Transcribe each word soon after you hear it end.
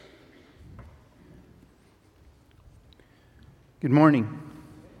Good morning.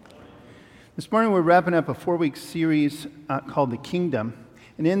 This morning we're wrapping up a 4-week series called The Kingdom.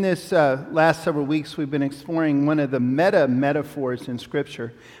 And in this last several weeks we've been exploring one of the metaphors in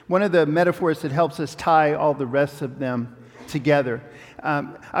Scripture. One of the metaphors that helps us tie all the rest of them together.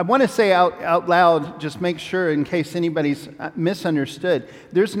 I want to say out loud, just make sure in case anybody's misunderstood,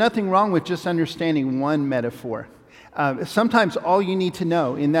 there's nothing wrong with just understanding one metaphor. Sometimes all you need to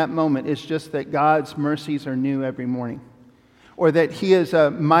know in that moment is just that God's mercies are new every morning. Or that He is a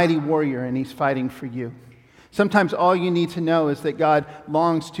mighty warrior and He's fighting for you. Sometimes all you need to know is that God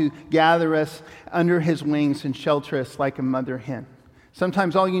longs to gather us under His wings and shelter us like a mother hen.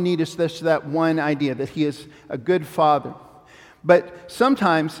 Sometimes all you need is just that one idea, that He is a good Father. But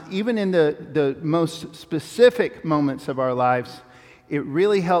sometimes, even in the most specific moments of our lives, it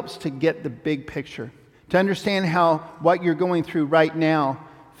really helps to get the big picture. To understand how what you're going through right now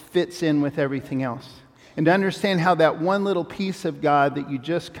fits in with everything else. And to understand how that one little piece of God that you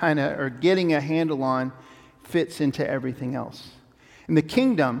just kind of are getting a handle on fits into everything else. And the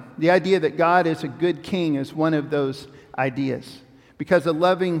kingdom, the idea that God is a good king, is one of those ideas. Because a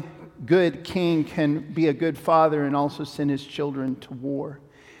loving, good king can be a good father and also send his children to war.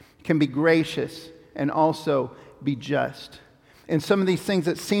 Can be gracious and also be just. And some of these things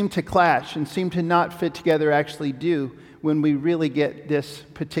that seem to clash and seem to not fit together actually do when we really get this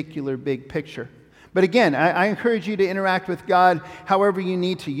particular big picture. But again, I encourage you to interact with God however you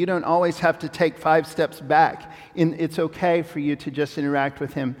need to. You don't always have to take 5 steps back. It's okay for you to just interact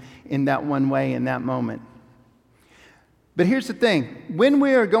with Him in that one way in that moment. But here's the thing. When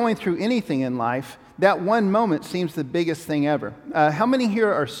we are going through anything in life, that one moment seems the biggest thing ever. How many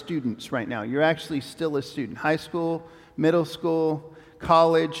here are students right now? You're actually still a student. High school, middle school,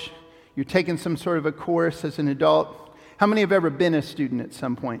 college. You're taking some sort of a course as an adult. How many have ever been a student at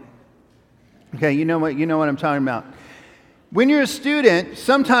some point? Okay, you know what I'm talking about. When you're a student,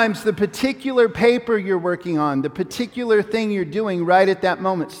 sometimes the particular paper you're working on, the particular thing you're doing right at that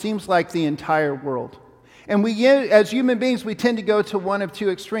moment seems like the entire world. And we, as human beings, we tend to go to one of two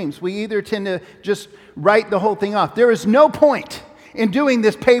extremes. We either tend to just write the whole thing off. There is no point in doing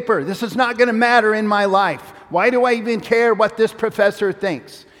this paper. This is not going to matter in my life. Why do I even care what this professor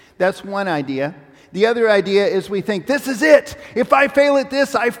thinks? That's one idea. The other idea is we think, this is it. If I fail at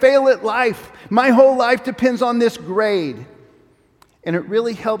this, I fail at life. My whole life depends on this grade. And it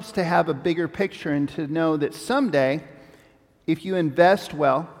really helps to have a bigger picture and to know that someday, if you invest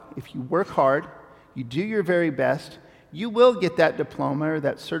well, if you work hard, you do your very best, you will get that diploma or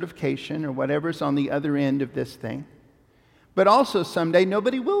that certification or whatever's on the other end of this thing. But also someday,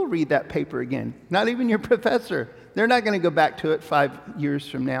 nobody will read that paper again. Not even your professor. They're not going to go back to it 5 years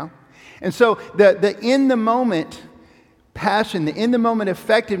from now. And so the in-the-moment passion, the in-the-moment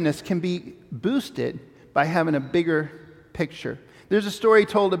effectiveness can be boosted by having a bigger picture. There's a story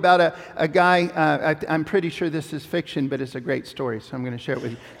told about a guy, I'm pretty sure this is fiction, but it's a great story, so I'm going to share it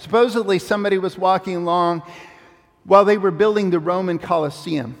with you. Supposedly somebody was walking along while they were building the Roman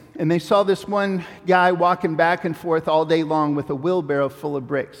Colosseum, and they saw this one guy walking back and forth all day long with a wheelbarrow full of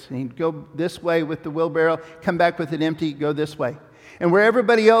bricks. And he'd go this way with the wheelbarrow, come back with it empty, go this way. And where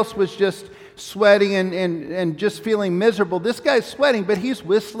everybody else was just sweating and just feeling miserable, this guy's sweating, but he's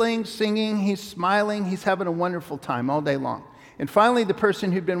whistling, singing, he's smiling, he's having a wonderful time all day long. And finally, the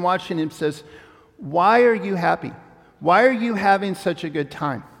person who'd been watching him says, "Why are you happy? Why are you having such a good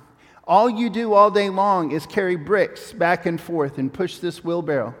time? All you do all day long is carry bricks back and forth and push this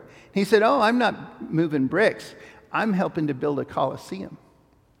wheelbarrow." He said, "Oh, I'm not moving bricks. I'm helping to build a Colosseum."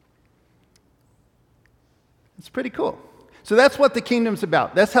 It's pretty cool. So that's what the kingdom's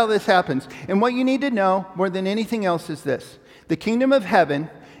about. That's how this happens. And what you need to know more than anything else is this. The kingdom of heaven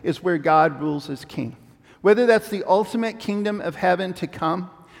is where God rules as king. Whether that's the ultimate kingdom of heaven to come,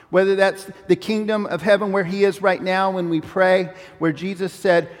 whether that's the kingdom of heaven where He is right now when we pray, where Jesus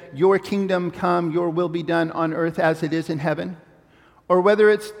said, "Your kingdom come, your will be done on earth as it is in heaven," or whether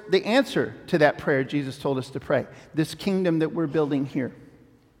it's the answer to that prayer Jesus told us to pray, this kingdom that we're building here.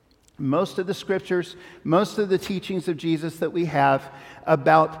 Most of the scriptures, most of the teachings of Jesus that we have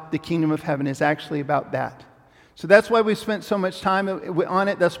about the kingdom of heaven is actually about that. So that's why we've spent so much time on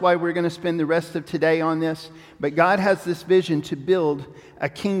it. That's why we're going to spend the rest of today on this. But God has this vision to build a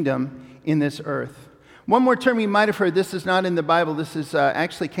kingdom in this earth. One more term you might have heard. This is not in the Bible. This is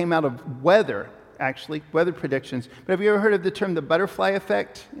actually came out of weather predictions. But have you ever heard of the term the butterfly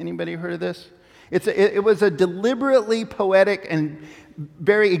effect? Anybody heard of this? It was a deliberately poetic and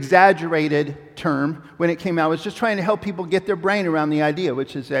very exaggerated term when it came out. I was just trying to help people get their brain around the idea,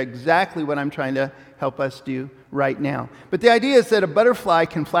 which is exactly what I'm trying to help us do right now. But the idea is that a butterfly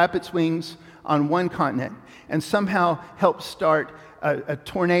can flap its wings on one continent and somehow help start a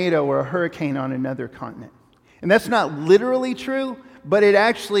tornado or a hurricane on another continent. And that's not literally true, but it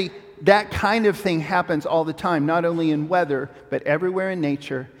actually, that kind of thing happens all the time, not only in weather, but everywhere in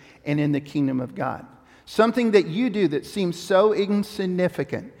nature and in the kingdom of God. Something that you do that seems so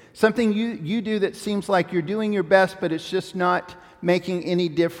insignificant, something you do that seems like you're doing your best, but it's just not making any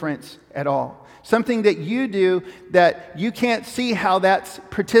difference at all. Something that you do that you can't see how that's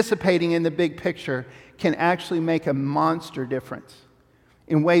participating in the big picture can actually make a monster difference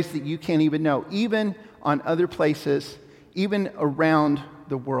in ways that you can't even know, even on other places, even around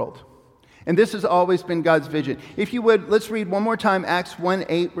the world. And this has always been God's vision. If you would, let's read one more time Acts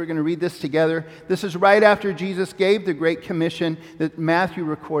 1:8. We're going to read this together. This is right after Jesus gave the Great Commission that Matthew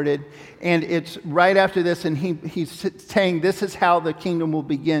recorded. And it's right after this, and he's saying this is how the kingdom will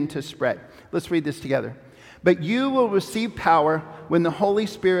begin to spread. Let's read this together. But you will receive power when the Holy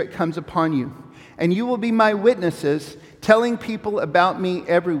Spirit comes upon you. And you will be my witnesses, telling people about me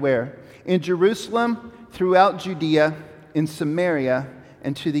everywhere, in Jerusalem, throughout Judea, in Samaria,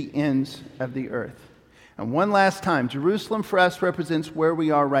 and to the ends of the earth. And one last time, Jerusalem for us represents where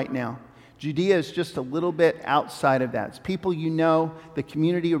we are right now. Judea is just a little bit outside of that. It's people you know, the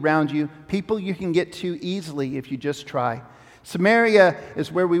community around you, people you can get to easily if you just try. Samaria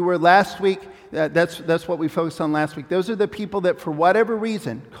is where we were last week. That's what we focused on last week. Those are the people that for whatever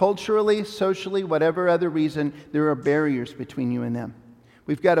reason, culturally, socially, whatever other reason, there are barriers between you and them.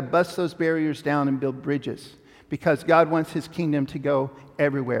 We've got to bust those barriers down and build bridges because God wants his kingdom to go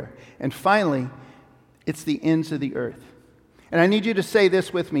everywhere. And finally, it's the ends of the earth. And I need you to say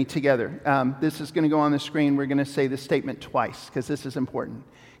this with me together. This is going to go on the screen. We're going to say this statement twice because this is important.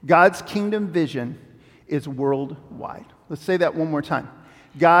 God's kingdom vision is worldwide. Let's say that one more time.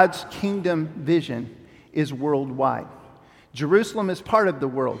 God's kingdom vision is worldwide. Jerusalem is part of the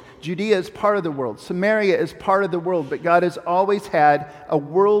world. Judea is part of the world. Samaria is part of the world. But God has always had a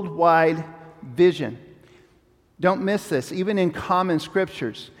worldwide vision. Don't miss this, even in common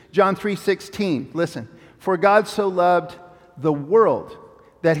scriptures. John 3:16, listen. For God so loved the world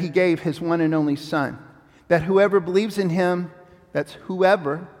that he gave his one and only Son, that whoever believes in him, that's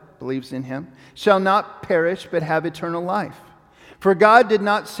whoever believes in him, shall not perish but have eternal life. For God did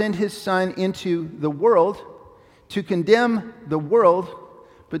not send his Son into the world to condemn the world,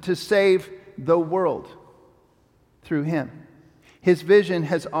 but to save the world through him. His vision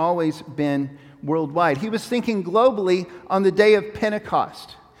has always been worldwide. He was thinking globally on the day of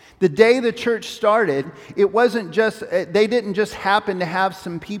Pentecost. The day the church started, it wasn't just, they didn't just happen to have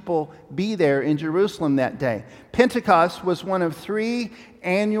some people be there in Jerusalem that day. Pentecost was one of 3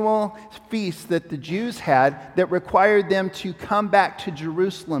 annual feasts that the Jews had that required them to come back to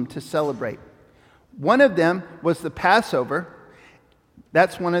Jerusalem to celebrate. One of them was the Passover.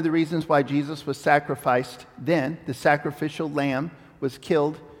 That's one of the reasons why Jesus was sacrificed then. The sacrificial lamb was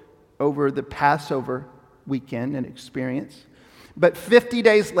killed over the Passover weekend and experience. But 50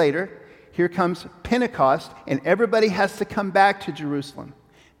 days later, here comes Pentecost, and everybody has to come back to Jerusalem.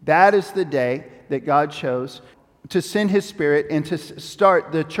 That is the day that God chose to send his Spirit and to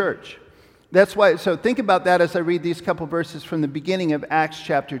start the church. That's why, so think about that as I read these couple verses from the beginning of Acts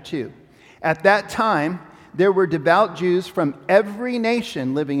chapter 2. At that time, there were devout Jews from every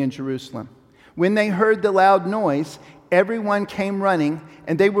nation living in Jerusalem. When they heard the loud noise, everyone came running,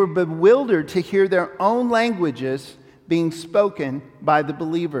 and they were bewildered to hear their own languages being spoken by the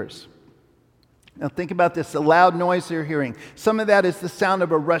believers. Now think about this, the loud noise they're hearing. Some of that is the sound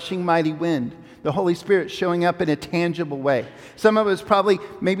of a rushing mighty wind, the Holy Spirit showing up in a tangible way. Some of it is probably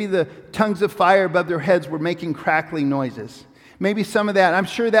maybe the tongues of fire above their heads were making crackling noises. Maybe some of that, I'm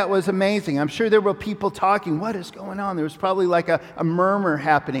sure that was amazing. I'm sure there were people talking, what is going on? There was probably like a murmur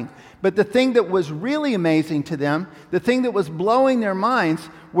happening. But the thing that was really amazing to them, the thing that was blowing their minds,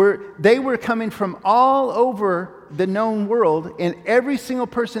 they were coming from all over the known world, and every single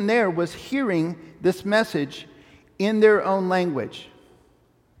person there was hearing this message in their own language.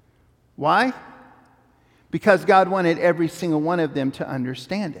 Why? Because God wanted every single one of them to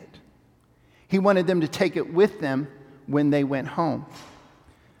understand it. He wanted them to take it with them when they went home.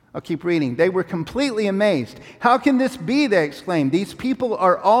 I'll keep reading. They were completely amazed. How can this be, they exclaimed. These people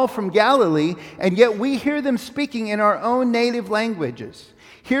are all from Galilee, and yet we hear them speaking in our own native languages.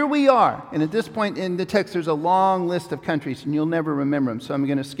 Here we are. And at this point in the text, there's a long list of countries, and you'll never remember them, so I'm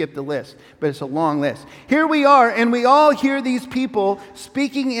going to skip the list. But it's a long list. Here we are, and we all hear these people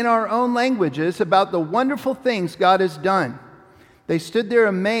speaking in our own languages about the wonderful things God has done. They stood there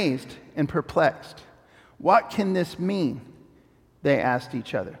amazed and perplexed. What can this mean? They asked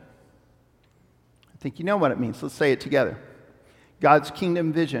each other. I think you know what it means. Let's say it together. God's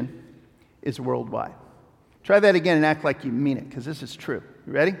kingdom vision is worldwide. Try that again and act like you mean it, because this is true.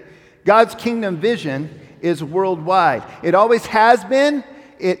 You ready? God's kingdom vision is worldwide. It always has been,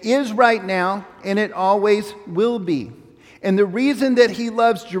 it is right now, and it always will be. And the reason that he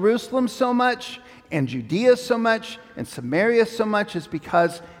loves Jerusalem so much, and Judea so much, and Samaria so much is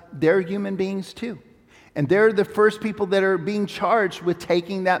because they're human beings too. And they're the first people that are being charged with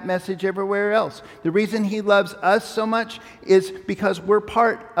taking that message everywhere else. The reason he loves us so much is because we're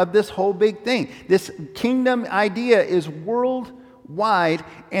part of this whole big thing. This kingdom idea is worldwide,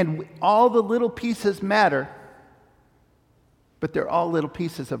 and all the little pieces matter, but they're all little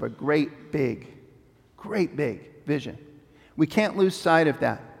pieces of a great big vision. We can't lose sight of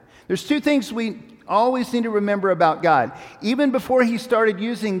that. There's two things we always need to remember about God. Even before he started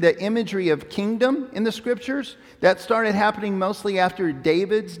using the imagery of kingdom in the scriptures, that started happening mostly after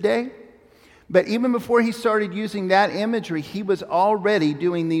David's day. But even before he started using that imagery, he was already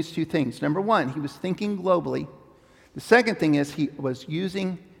doing these two things. Number one, he was thinking globally. The second thing is he was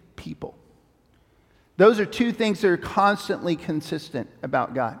using people. Those are two things that are constantly consistent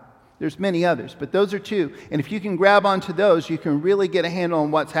about God. There's many others, but those are two. And if you can grab onto those, you can really get a handle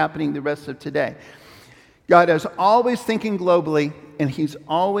on what's happening the rest of today. God is always thinking globally, and he's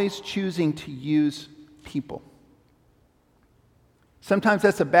always choosing to use people. Sometimes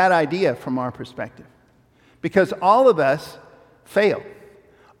that's a bad idea from our perspective, because all of us fail.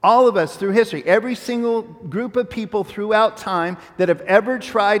 All of us through history, every single group of people throughout time that have ever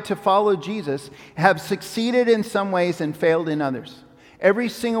tried to follow Jesus have succeeded in some ways and failed in others. Every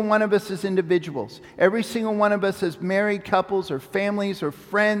single one of us as individuals, every single one of us as married couples or families or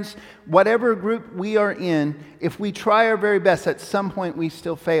friends, whatever group we are in, if we try our very best, at some point we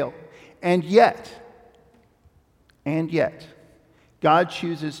still fail. And yet, God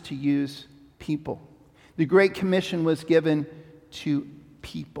chooses to use people. The Great Commission was given to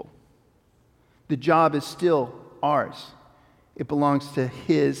people. The job is still ours. It belongs to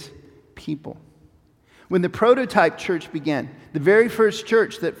his people. When the prototype church began, the very first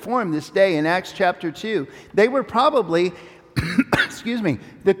church that formed this day in Acts chapter 2, they were probably,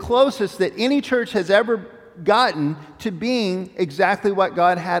 the closest that any church has ever gotten to being exactly what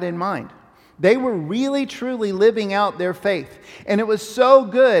God had in mind. They were really, truly living out their faith. And it was so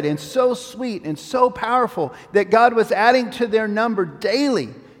good and so sweet and so powerful that God was adding to their number daily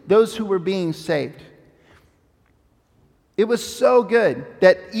those who were being saved. It was so good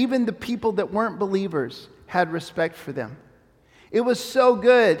that even the people that weren't believers had respect for them. It was so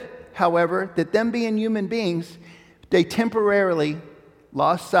good, however, that them being human beings, they temporarily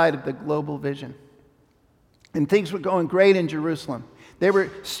lost sight of the global vision. And things were going great in Jerusalem. They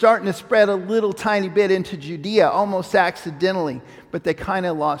were starting to spread a little tiny bit into Judea, almost accidentally, but they kind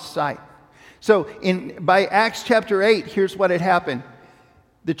of lost sight. So by Acts chapter 8, here's what had happened.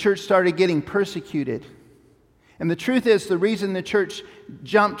 The church started getting persecuted. And the truth is, the reason the church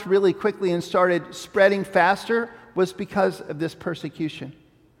jumped really quickly and started spreading faster was because of this persecution.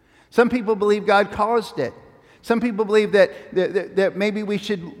 Some people believe God caused it. Some people believe that maybe we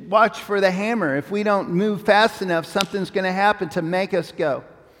should watch for the hammer. If we don't move fast enough, something's going to happen to make us go.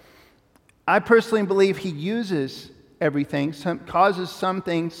 I personally believe he uses everything, causes some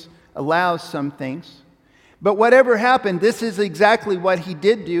things, allows some things. But whatever happened, this is exactly what he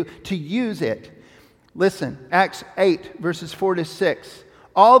did do to use it. Listen, Acts 8, verses 4 to 6.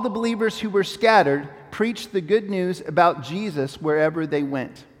 All the believers who were scattered preached the good news about Jesus wherever they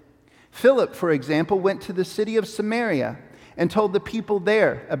went. Philip, for example, went to the city of Samaria and told the people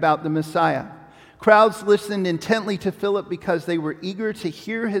there about the Messiah. Crowds listened intently to Philip because they were eager to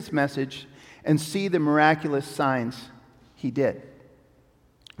hear his message and see the miraculous signs he did.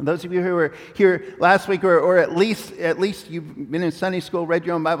 And those of you who were here last week, or at least you've been in Sunday school, read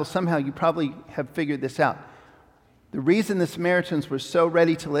your own Bible, somehow you probably have figured this out. The reason the Samaritans were so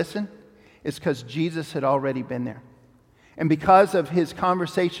ready to listen is because Jesus had already been there. And because of his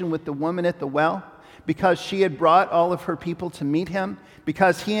conversation with the woman at the well, because she had brought all of her people to meet him,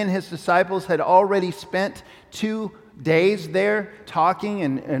 because he and his disciples had already spent 2 days there talking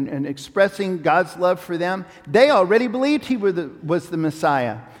and expressing God's love for them, they already believed he was the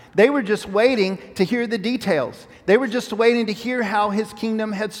Messiah. They were just waiting to hear the details. They were just waiting to hear how his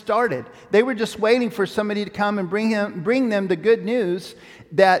kingdom had started. They were just waiting for somebody to come and bring them the good news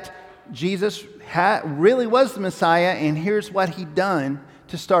that Jesus really was the Messiah, and here's what he'd done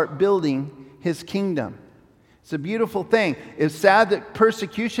to start building his kingdom. It's a beautiful thing. It's sad that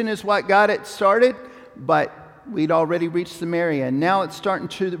persecution is what got it started, but we'd already reached Samaria, and now it's starting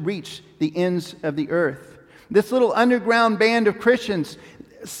to reach the ends of the earth. This little underground band of Christians,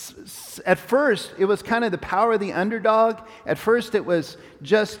 At first, it was kind of the power of the underdog. At first, it was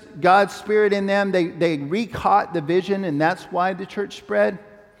just God's Spirit in them. They re-caught the vision, and that's why the church spread.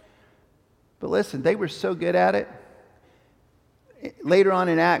 But listen, they were so good at it. Later on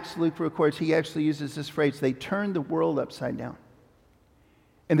in Acts, Luke records, he actually uses this phrase, they turned the world upside down.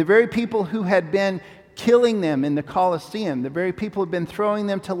 And the very people who had been killing them in the Colosseum, the very people who had been throwing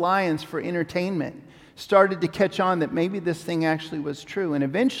them to lions for entertainment, started to catch on that maybe this thing actually was true. And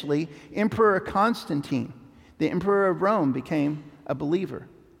eventually, Emperor Constantine, the emperor of Rome, became a believer,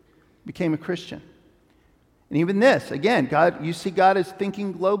 became a Christian. And even this, again, God, you see God is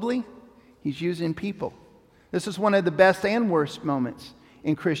thinking globally. He's using people. This is one of the best and worst moments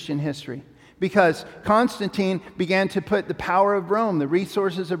in Christian history, because Constantine began to put the power of Rome, the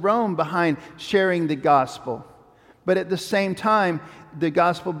resources of Rome, behind sharing the gospel. But at the same time, the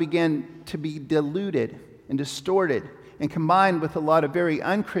gospel began to be diluted and distorted and combined with a lot of very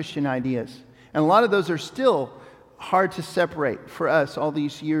unchristian ideas. And a lot of those are still hard to separate for us all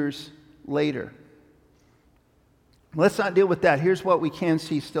these years later. Let's not deal with that. Here's what we can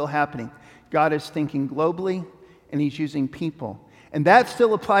see still happening. God is thinking globally, and He's using people. And that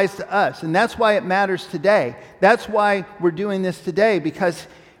still applies to us. And that's why it matters today. That's why we're doing this today, because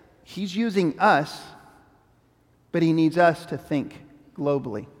He's using us, but He needs us to think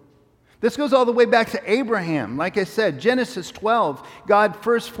globally. This goes all the way back to Abraham. Like I said, Genesis 12, God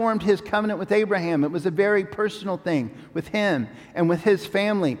first formed His covenant with Abraham. It was a very personal thing with him and with his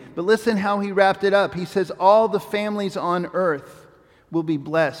family. But listen how He wrapped it up. He says, all the families on earth will be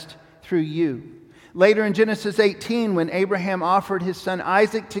blessed through you. Later in Genesis 18, when Abraham offered his son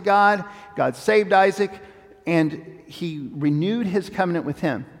Isaac to God, God saved Isaac, and He renewed His covenant with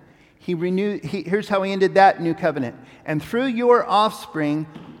him. Here's how He ended that new covenant. And through your offspring,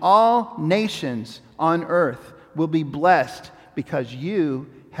 all nations on earth will be blessed because you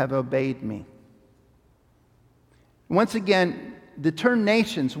have obeyed me. Once again, the term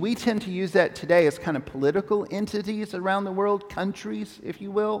nations, we tend to use that today as kind of political entities around the world, countries, if you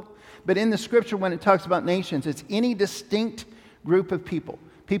will. But in the scripture, when it talks about nations, it's any distinct group of people.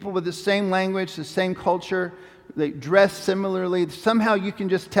 People with the same language, the same culture, they dress similarly. Somehow you can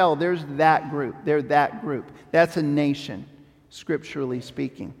just tell there's that group. They're that group. That's a nation, scripturally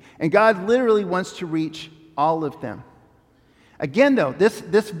speaking. And God literally wants to reach all of them. Again, though, this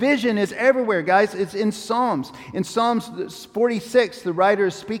vision is everywhere, guys. It's in Psalms. In Psalms 46, the writer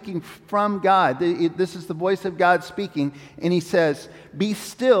is speaking from God. This is the voice of God speaking. And he says, "Be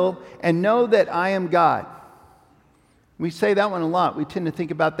still and know that I am God." We say that one a lot. We tend to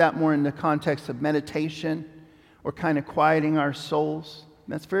think about that more in the context of meditation or kind of quieting our souls.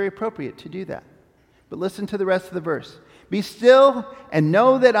 That's very appropriate to do that. But listen to the rest of the verse. "Be still and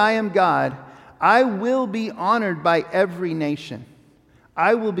know that I am God. I will be honored by every nation.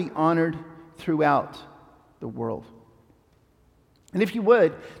 I will be honored throughout the world." And if you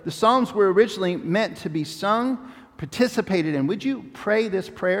would, the Psalms were originally meant to be sung, participated in. Would you pray this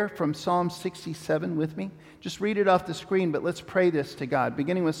prayer from Psalm 67 with me? Just read it off the screen, but let's pray this to God,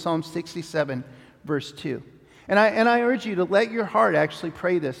 beginning with Psalm 67, verse 2. And I urge you to let your heart actually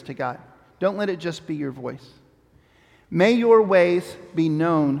pray this to God. Don't let it just be your voice. "May your ways be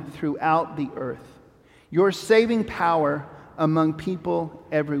known throughout the earth, your saving power among people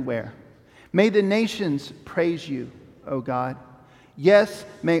everywhere. May the nations praise you, O God. Yes,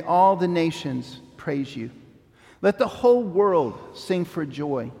 may all the nations praise you. Let the whole world sing for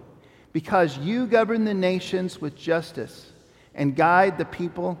joy, because you govern the nations with justice and guide the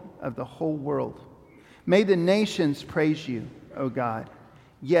people of the whole world. May the nations praise you, O God.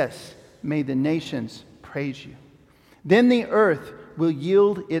 Yes, may the nations praise you. Then the earth will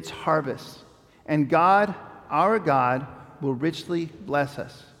yield its harvest, and God, our God, will richly bless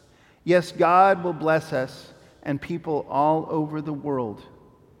us. Yes, God will bless us, and people all over the world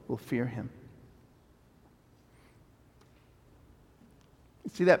will fear Him."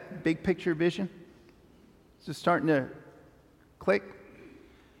 See that big picture vision? Is it starting to click?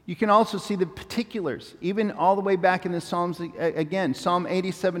 You can also see the particulars, even all the way back in the Psalms again. Psalm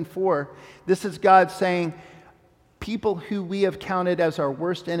 87:4. This is God saying, people who we have counted as our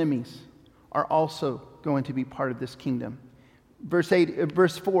worst enemies are also going to be part of this kingdom. Verse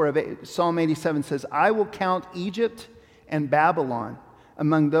 4 of Psalm 87 says, "I will count Egypt and Babylon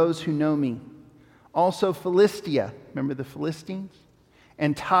among those who know me. Also Philistia," remember the Philistines?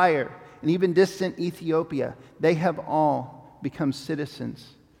 "And Tyre, and even distant Ethiopia, they have all become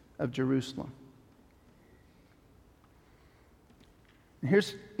citizens of Jerusalem." And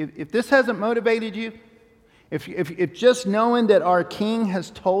if this hasn't motivated you, if just knowing that our King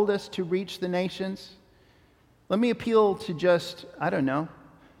has told us to reach the nations, let me appeal to just,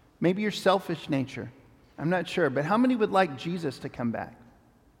 Maybe your selfish nature. I'm not sure. But how many would like Jesus to come back?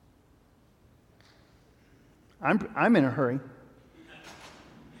 I'm in a hurry.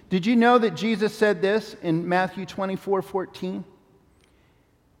 Did you know that Jesus said this in Matthew 24:14?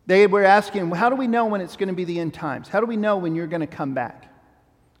 They were asking, well, how do we know when it's going to be the end times? How do we know when you're going to come back?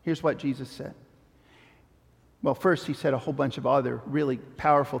 Here's what Jesus said. Well, first he said a whole bunch of other really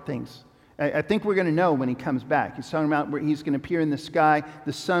powerful things. I think we're going to know when he comes back. He's talking about where he's going to appear in the sky.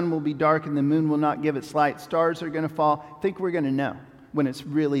 The sun will be dark and the moon will not give its light. Stars are going to fall. I think we're going to know when it's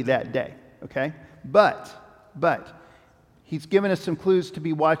really that day. Okay? But he's given us some clues to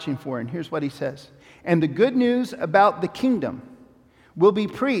be watching for. And here's what he says. And the good news about the kingdom will be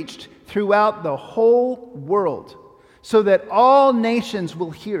preached throughout the whole world so that all nations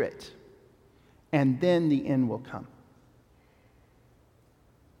will hear it. And then the end will come.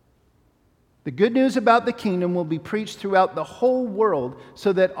 The good news about the kingdom will be preached throughout the whole world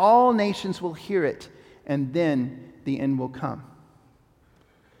so that all nations will hear it, and then the end will come.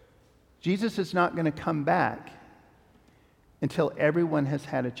 Jesus is not going to come back until everyone has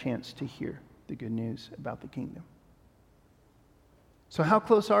had a chance to hear the good news about the kingdom. So how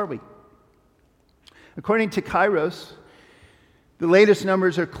close are we? According to Kairos, the latest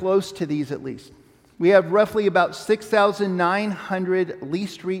numbers are close to these at least. We have roughly about 6,900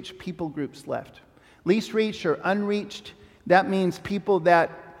 least reached people groups left. Least reached or unreached, that means people that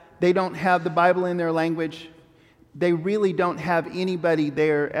they don't have the Bible in their language. They really don't have anybody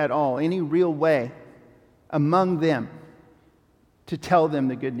there at all, any real way among them to tell them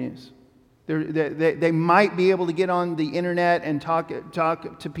the good news. They might be able to get on the internet and talk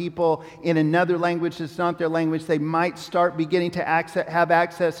to people in another language that's not their language. They might start beginning to have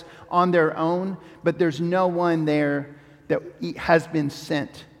access on their own, but there's no one there that has been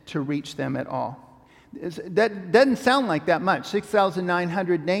sent to reach them at all. That doesn't sound like that much,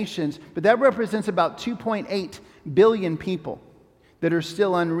 6,900 nations, but that represents about 2.8 billion people that are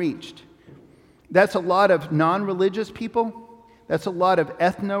still unreached. That's a lot of non-religious people. That's a lot of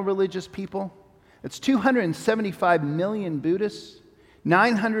ethno-religious people. It's 275 million Buddhists,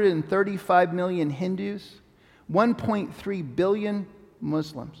 935 million Hindus, 1.3 billion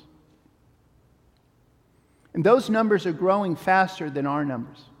Muslims. And those numbers are growing faster than our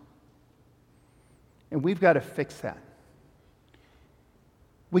numbers. And we've got to fix that.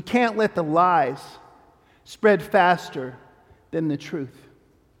 We can't let the lies spread faster than the truth.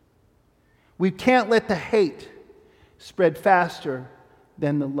 We can't let the hate spread faster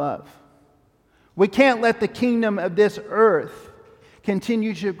than the love. We can't let the kingdom of this earth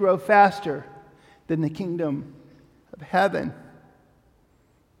continue to grow faster than the kingdom of heaven.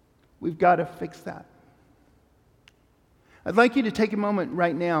 We've got to fix that. I'd like you to take a moment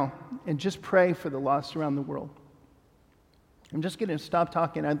right now and just pray for the lost around the world. I'm just going to stop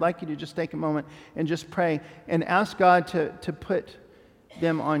talking. I'd like you to just take a moment and just pray and ask God to put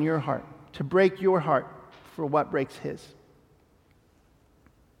them on your heart, to break your heart for what breaks his.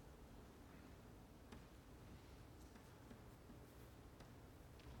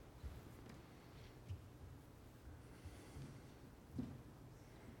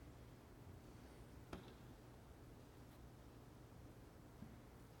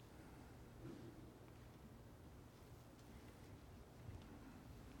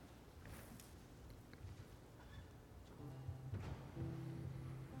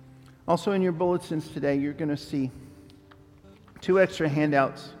 Also in your bulletins today, you're going to see 2 extra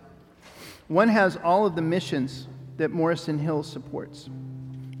handouts. One has all of the missions that Morrison Hill supports.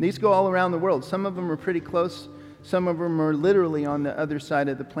 These go all around the world. Some of them are pretty close. Some of them are literally on the other side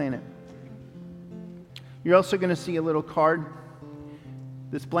of the planet. You're also going to see a little card.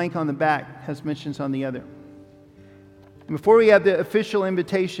 This blank on the back has missions on the other. And before we have the official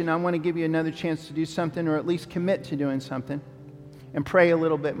invitation, I want to give you another chance to do something, or at least commit to doing something, and pray a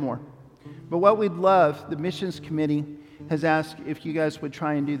little bit more. But what we'd love, the missions committee has asked if you guys would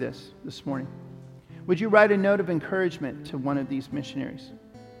try and do this morning. Would you write a note of encouragement to one of these missionaries?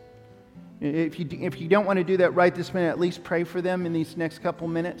 If you don't want to do that right this minute, at least pray for them in these next couple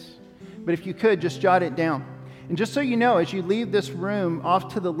minutes. But if you could, just jot it down. And just so you know, as you leave this room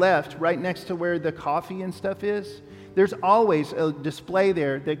off to the left, right next to where the coffee and stuff is, there's always a display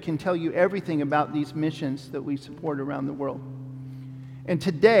there that can tell you everything about these missions that we support around the world. And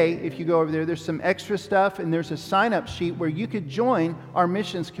today, if you go over there, there's some extra stuff, and there's a sign-up sheet where you could join our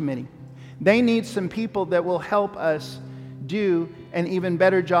missions committee. They need some people that will help us do an even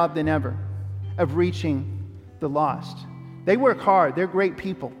better job than ever of reaching the lost. They work hard. They're great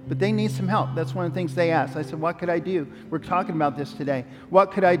people, but they need some help. That's one of the things they asked. I said, what could I do? We're talking about this today.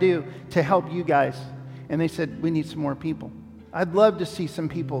 What could I do to help you guys? And they said, we need some more people. I'd love to see some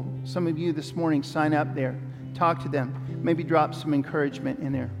people, some of you this morning, sign up there. Talk to them. Maybe drop some encouragement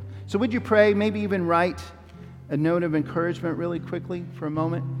in there. So would you pray, maybe even write a note of encouragement really quickly for a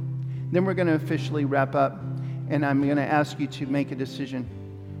moment? Then we're going to officially wrap up, and I'm going to ask you to make a decision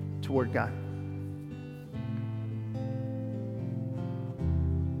toward God.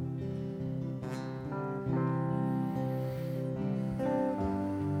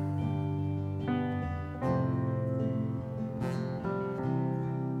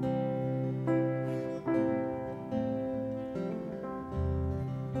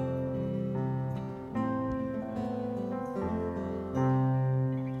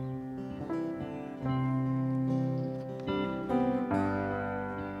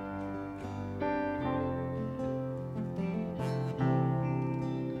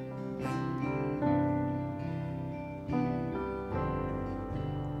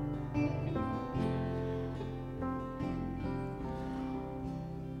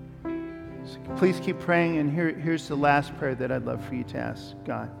 Please keep praying, and here's the last prayer that I'd love for you to ask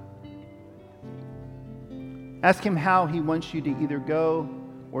God. Ask Him how He wants you to either go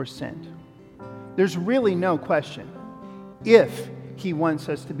or send. There's really no question if He wants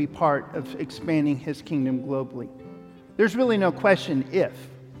us to be part of expanding His kingdom globally. There's really no question if.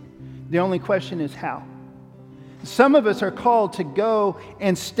 The only question is how. Some of us are called to go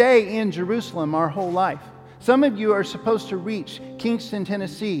and stay in Jerusalem our whole life. Some of you are supposed to reach Kingston,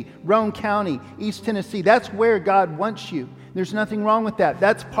 Tennessee, Roane County, East Tennessee. That's where God wants you. There's nothing wrong with that.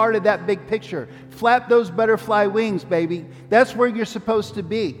 That's part of that big picture. Flap those butterfly wings, baby. That's where you're supposed to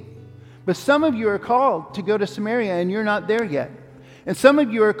be. But some of you are called to go to Samaria, and you're not there yet. And some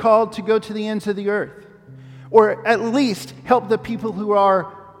of you are called to go to the ends of the earth, or at least help the people who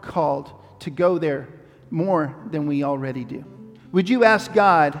are called to go there more than we already do. Would you ask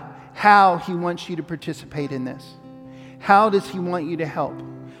God how He wants you to participate in this? How does He want you to help?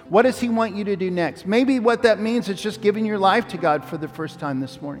 What does He want you to do next? Maybe what that means is just giving your life to God for the first time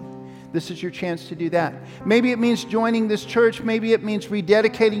this morning. This is your chance to do that. Maybe it means joining this church. Maybe it means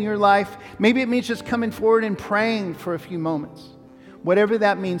rededicating your life. Maybe it means just coming forward and praying for a few moments. Whatever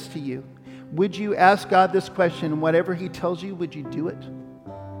that means to you, would you ask God this question, and whatever He tells you, would you do it?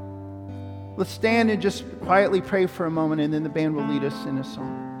 Let's stand and just quietly pray for a moment, and then the band will lead us in a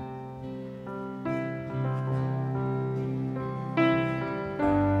song.